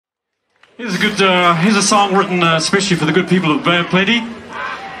Here's a song written especially for the good people of Bay of Plenty,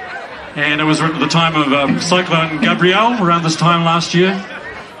 and it was written at the time of Cyclone Gabrielle, around this time last year.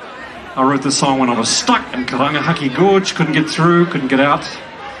 I wrote this song when I was stuck in Karangahaki Gorge, couldn't get through, couldn't get out,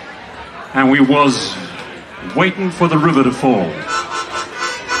 and we was waiting for the river to fall.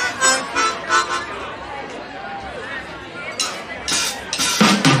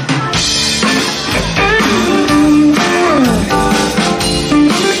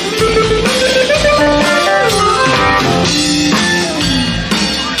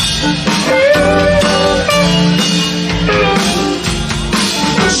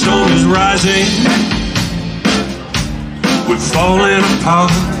 Rising, we're falling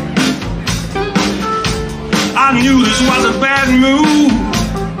apart. I knew this was a bad move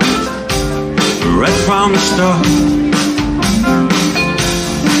right from the start.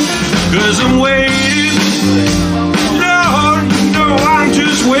 'Cause I'm waiting, Lord, no, I'm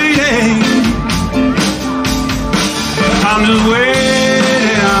just waiting. I'm just waiting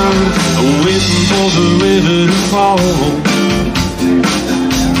for the river to fall.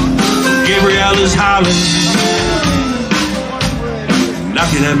 Gabrielle is howling,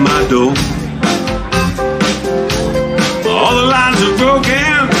 knocking at my door. All the lines are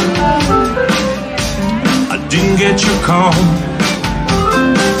broken, I didn't get your call.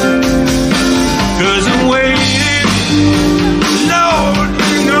 'Cause I'm waiting, Lord,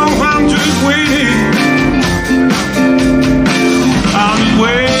 you know I'm just waiting. I'm just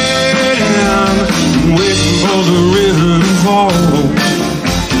waiting for the river to fall.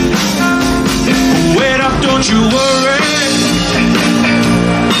 Wait up, don't you worry.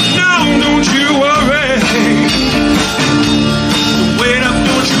 No, don't you worry. Wait up,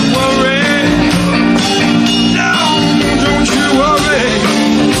 don't you worry. No, don't you worry.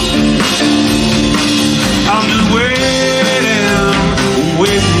 I'm just waiting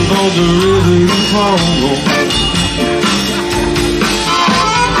for the river to fall.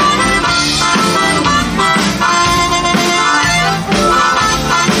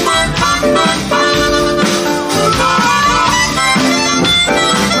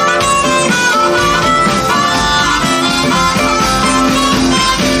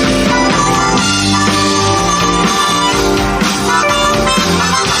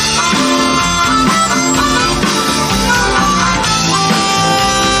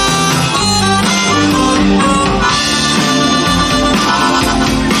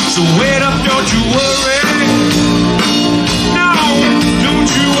 So wait up, don't you worry. No, don't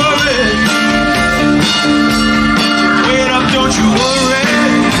you worry. Wait up, don't you worry.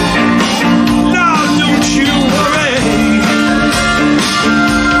 No, don't you worry.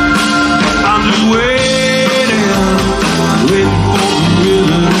 I'm just waiting for the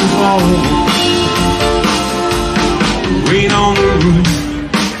river to fall. Rain on the roof,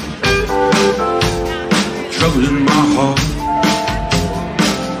 trouble in my heart.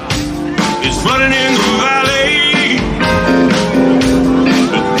 Running in the valley,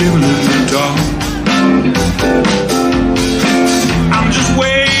 the devil in the dark. I'm just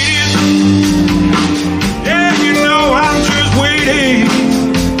waiting, yeah, you know I'm just waiting.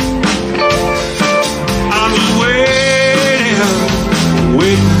 I'm just waiting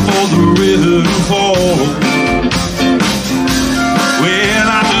for the river to fall. Well,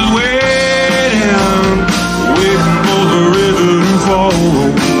 I'm just waiting for the river to fall.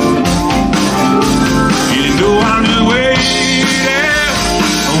 I'm just waiting,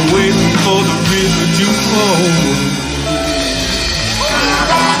 I'm waiting for the river to flow.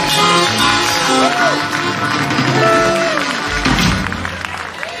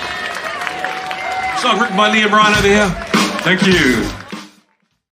 Song written by Liam Ryan over here. Thank you.